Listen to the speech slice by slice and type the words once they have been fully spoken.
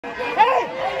Hey!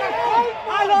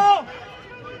 Hallo!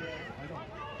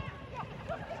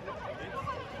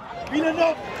 Spiele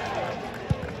noch!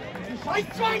 Scheiß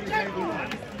Zweitreffen!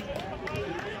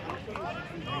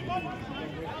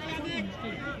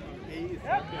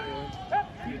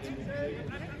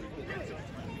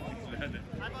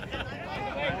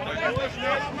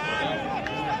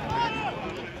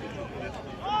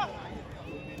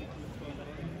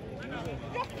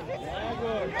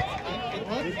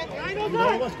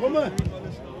 Was komme?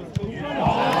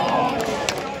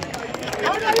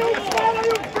 Weiter Jungs,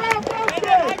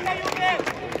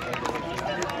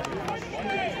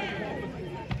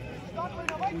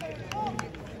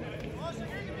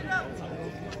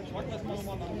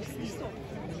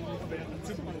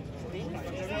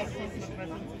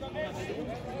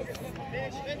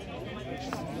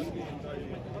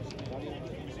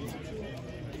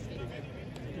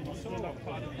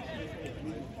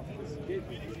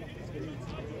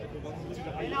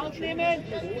 Den aufnehmen!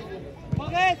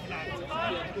 Vorwärts!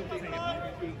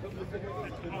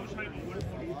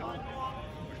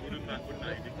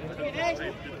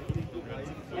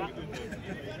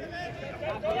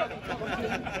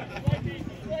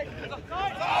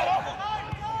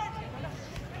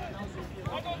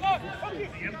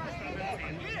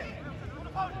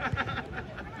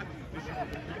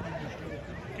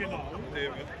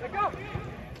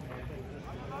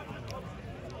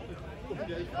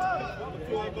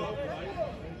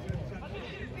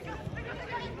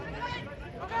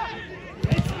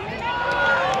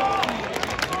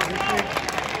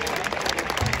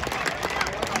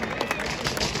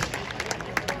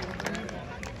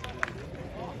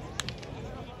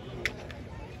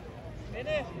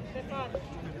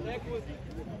 Sehr gut.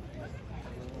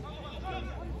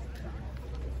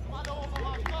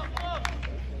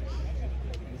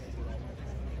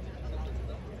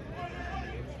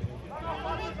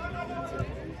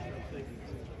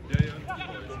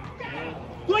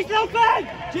 'Durchlaufen!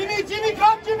 Jimmy, Jimmy,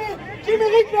 komm, Jimmy! Jimmy,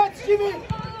 rückwärts, Jimmy!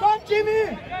 Komm,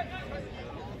 Jimmy!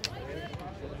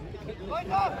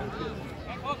 Weiter!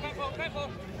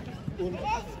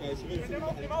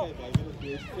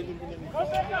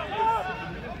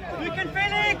 Rücken,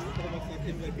 Felix!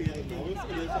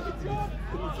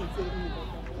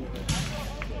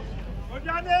 Und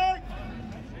Janik!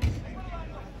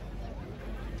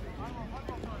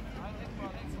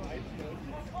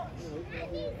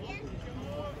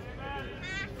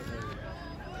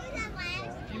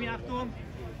 Jimmy, Achtung!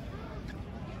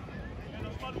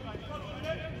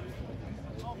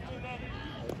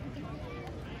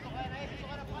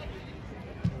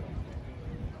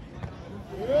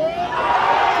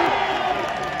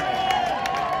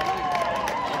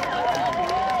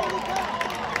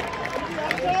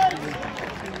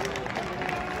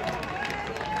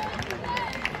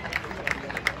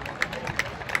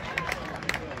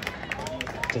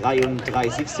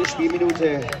 33.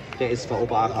 Spielminute. Der SV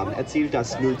Oberachern erzielt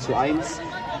das 0:1.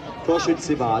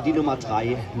 Torschütze war die Nummer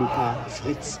 3, Luca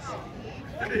Fritz.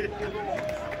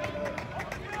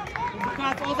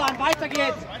 Lukas, Osan, weiter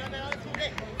geht's!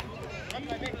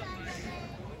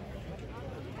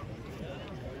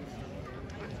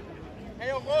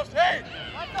 Hey, August, hey!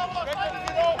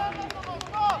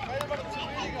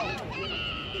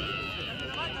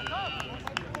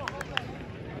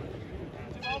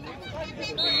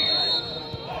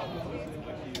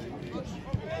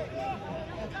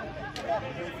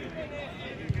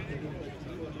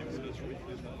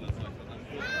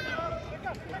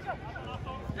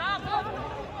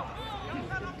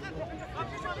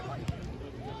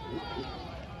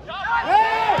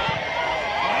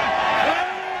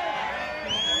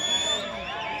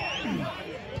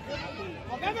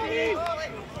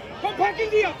 Komm, pack ihn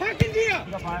dir! Pack ihn dir!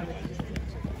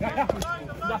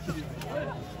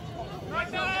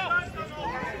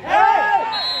 Hey!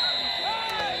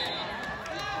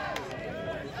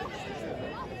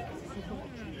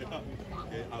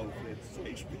 Auf jetzt,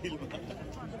 ich spiele mal.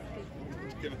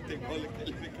 Ich gebe den Ball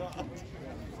gelbe Karte.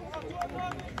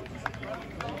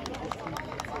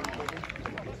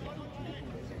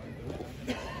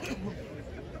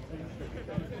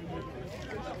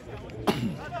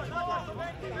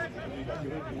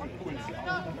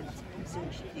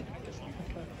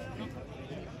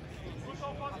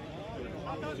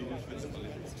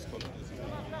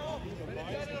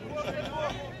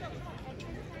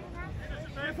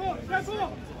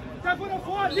 Stefan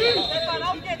davor! Lieb! Stefan,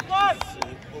 auf geht's! Los!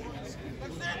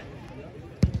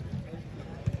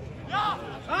 Ja!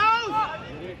 Auf!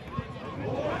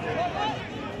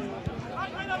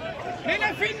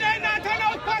 Fehler finden! Anton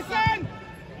aufpassen!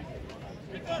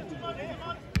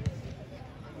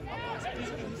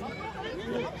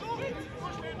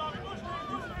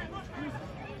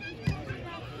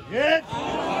 Jetzt!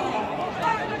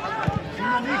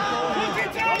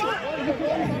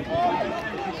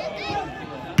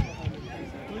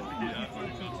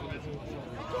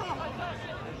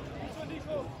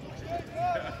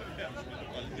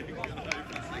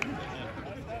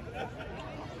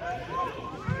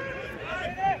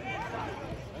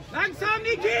 Langsam,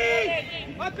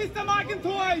 Niki! Was bist du mal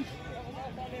enttäuscht?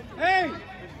 Hey!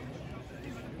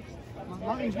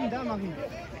 Mach ihn, spiel da, mach ihn.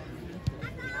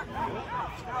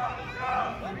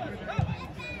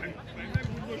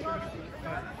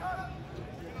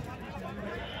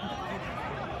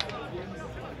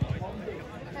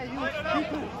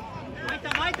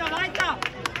 Weiter, weiter, weiter!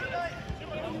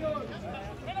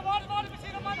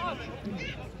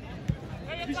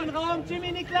 Bisschen Raum,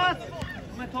 Jimmy, Niklas!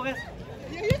 Mein Torres!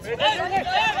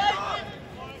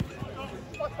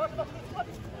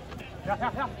 Ja,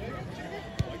 ja, ja!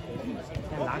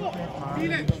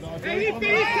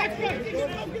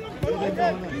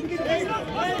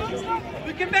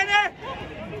 Rücken, Benne!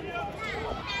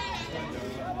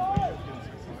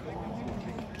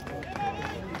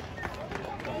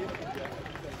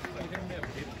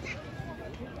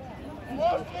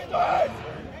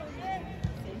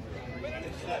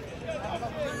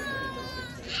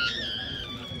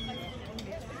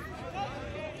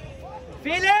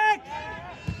 Felix!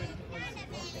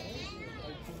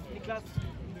 Niklas!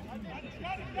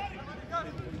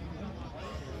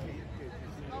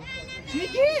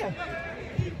 Niki!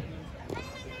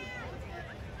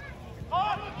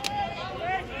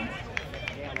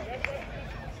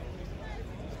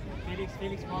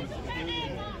 Felix, komm!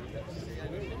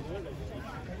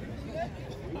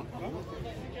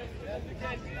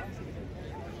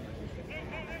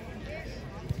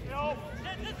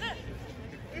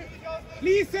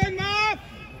 Schließen, Marv!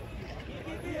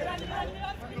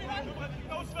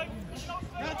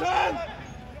 Nathan!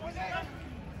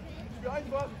 Spiel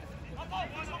einfach!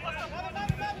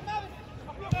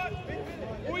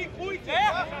 Ruhig, ruhig!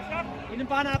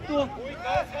 Innenbahn ab, du!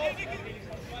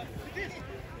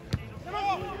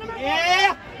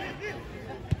 Yeah!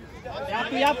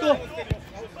 Ja, du!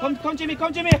 Komm, Jimmy!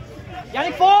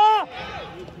 Janik vor!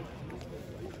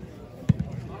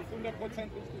 100%.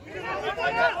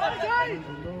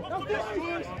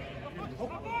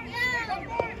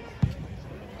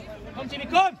 Komm, Jimmy,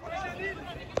 komm!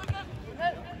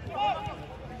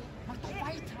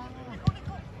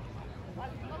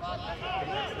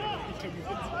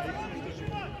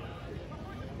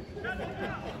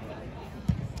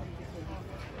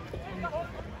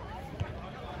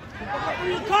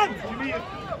 Komm!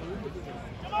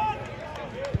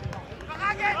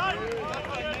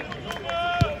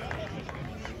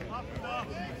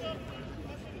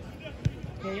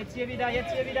 Okay, jetzt hier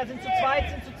wieder, sind zu zweit.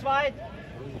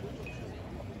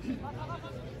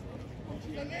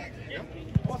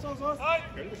 Was?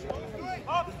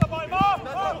 Ist dabei, Marv!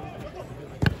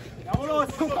 Ja, los!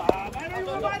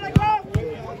 Weiter, komm!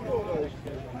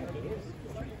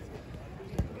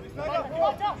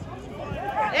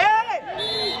 Hey!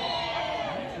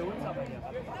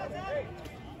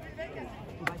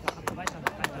 Weiter.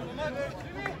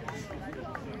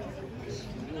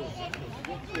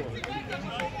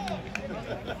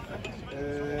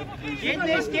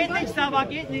 Geht nicht, Saba,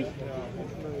 geht nicht.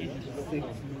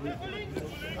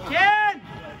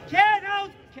 Ken,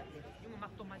 aus! Junge,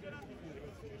 mach doch mal den.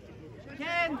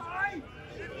 Ken!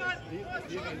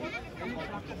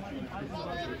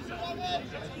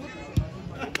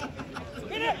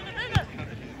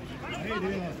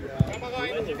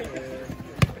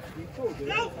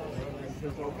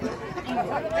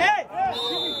 Hey!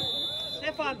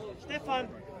 Stefan!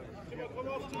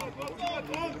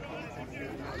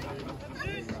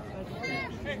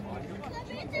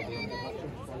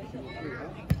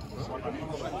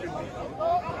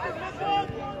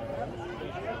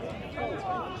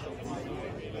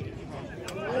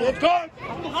 Jetzt kommt!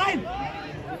 Mach doch rein!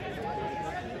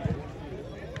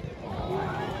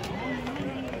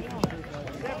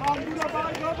 Stefan, guter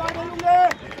Ball, komm weiter, Junge!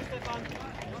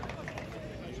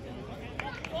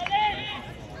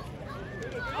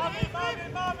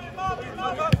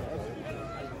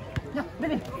 Ja,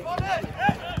 bitte!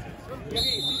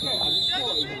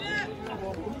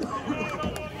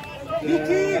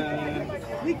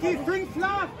 Niki, 5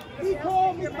 flach!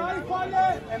 Nico, mit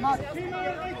Ballfalle!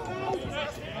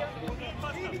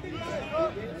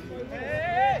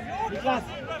 Niklas!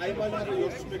 Einmal hat er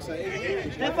Jost gesagt,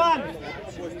 ey, Stefan!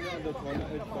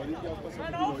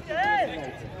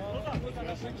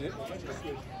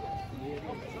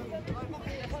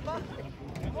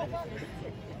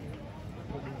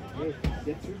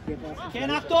 Okay,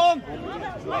 Achtung!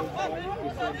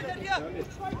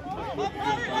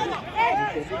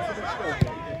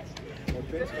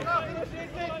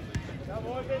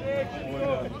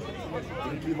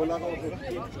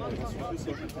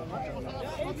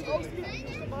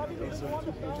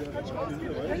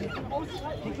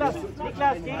 Niklas,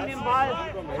 gegen den Ball.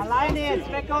 Alleine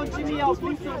jetzt, Becker und Jimmy auf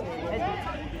links.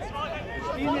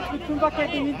 Spielen jetzt mit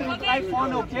 5er-Kette hinten und 3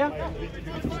 vorne, okay?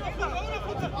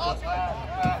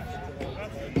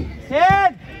 10!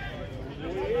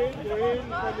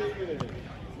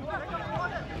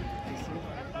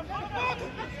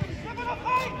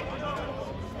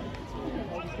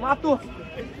 Mach du!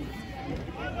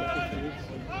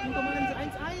 Komm mal ins 1-1!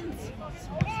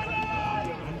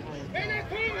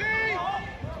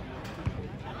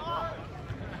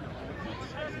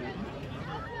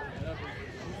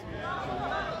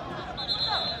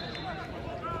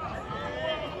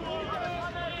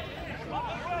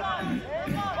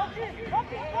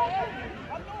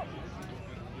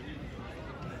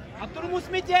 Abdu, du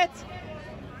musst mit jetzt!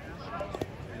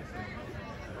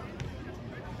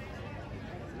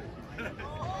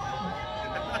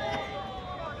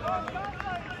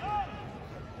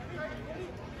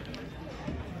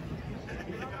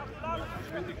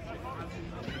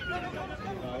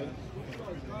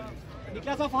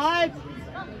 Niklas auf halb!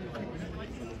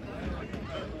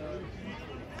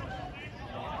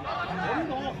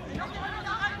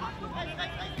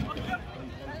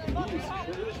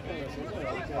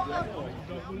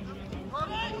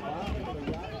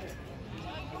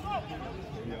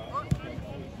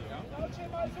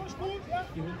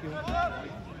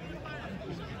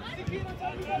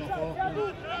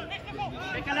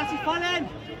 Becker, lass dich fallen!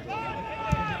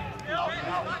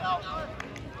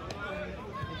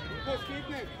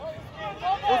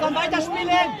 Rosan,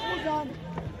 weiterspielen!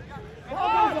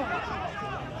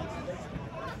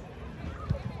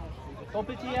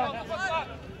 Doppelt hier.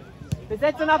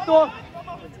 Besetzen, Abdo!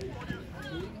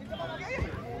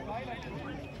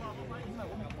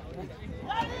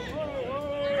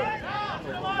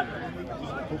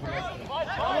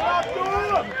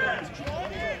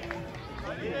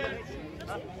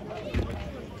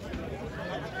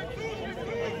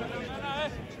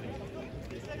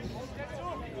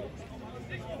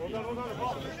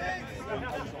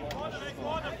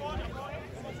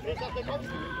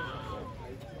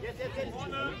 Jetzt.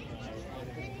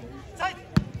 Zeit!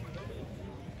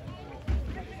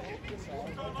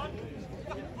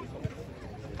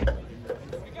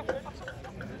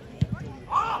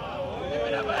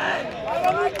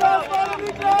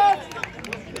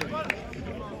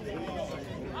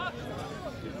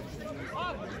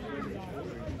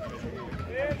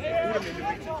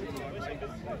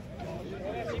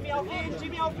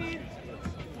 Jimmy auf ihn!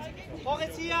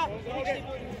 Vorwärts hier!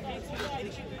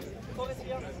 Vorwärts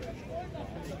hier!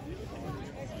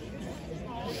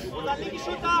 Und dann linke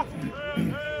Schulter!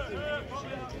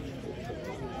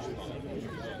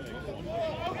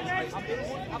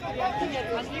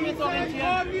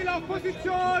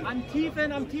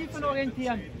 Am Tiefen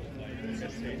orientieren!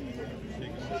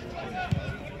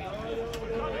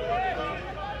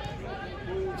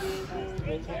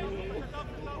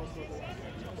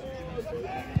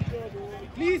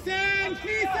 Schließen!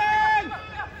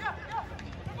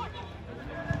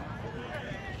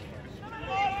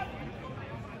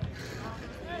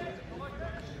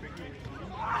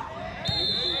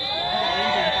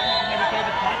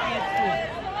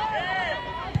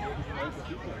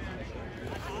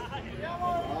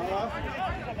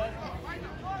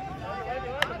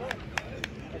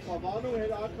 Verwarnung,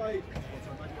 Herr Arkweit.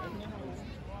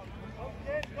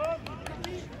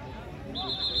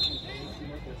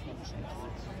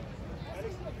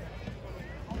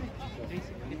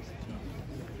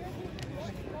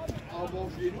 Aber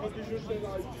auf jeden Fall die schon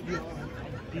schneller als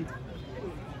die.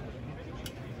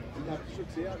 Ich habe schon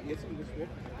gesehen, jetzt um das Wort.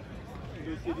 Ich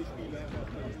will hier die Spieler.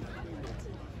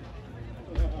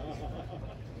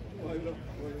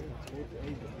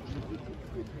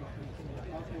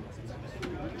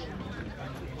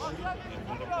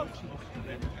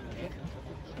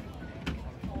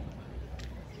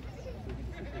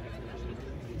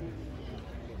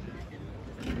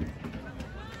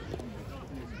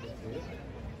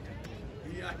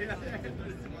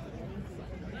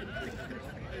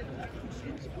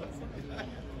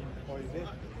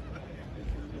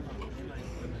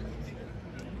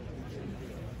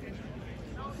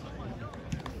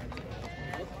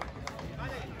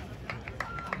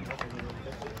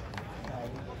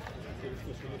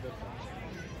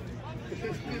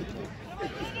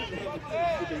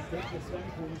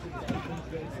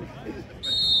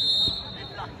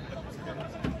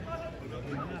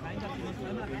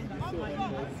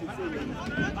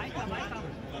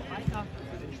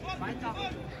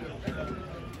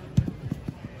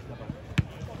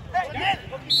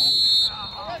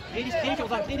 Dreh dich,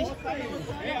 Osa, dreh dich.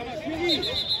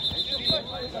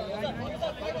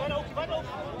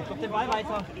 Ich mach den Ball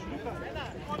weiter.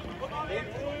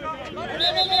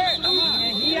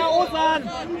 Hier, Osan!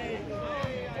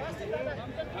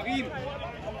 Karim!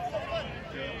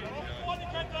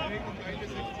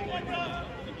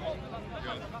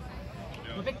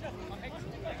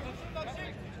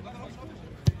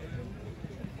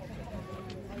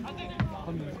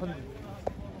 Komm.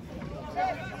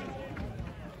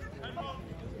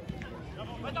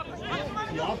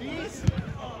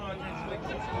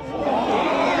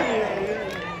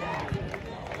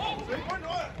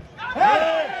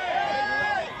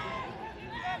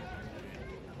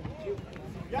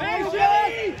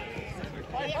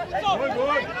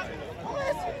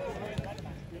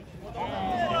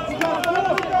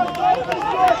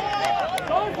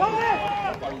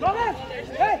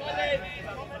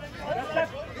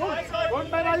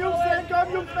 Und Männer, Jungs,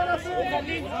 komm, Jungs, Männer,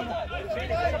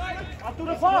 Ach du,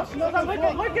 davor!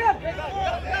 Rücken!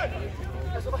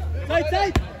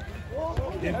 Zeit!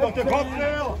 Nimm doch den Kopf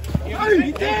näher!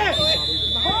 Bitte!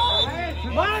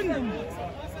 Mann!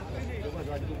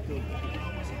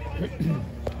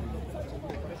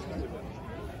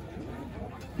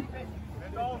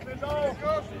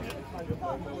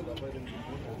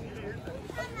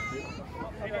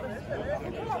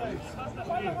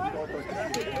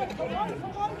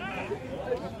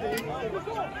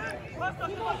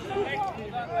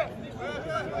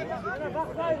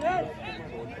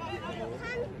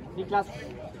 Niklas,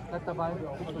 bleib dabei.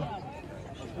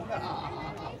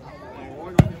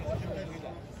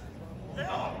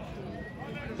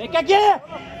 Wecker, geh!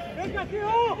 Wecker, geh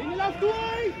hoch! Lauf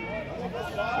durch!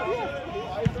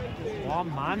 Oh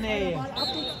Mann, ey.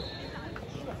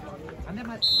 Kann der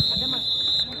mal.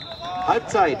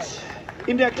 Halbzeit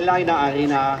in der Kleinen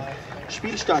Arena.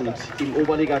 Spielstand im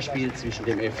Oberligaspiel zwischen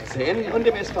dem FCN und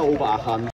dem SV Oberachern.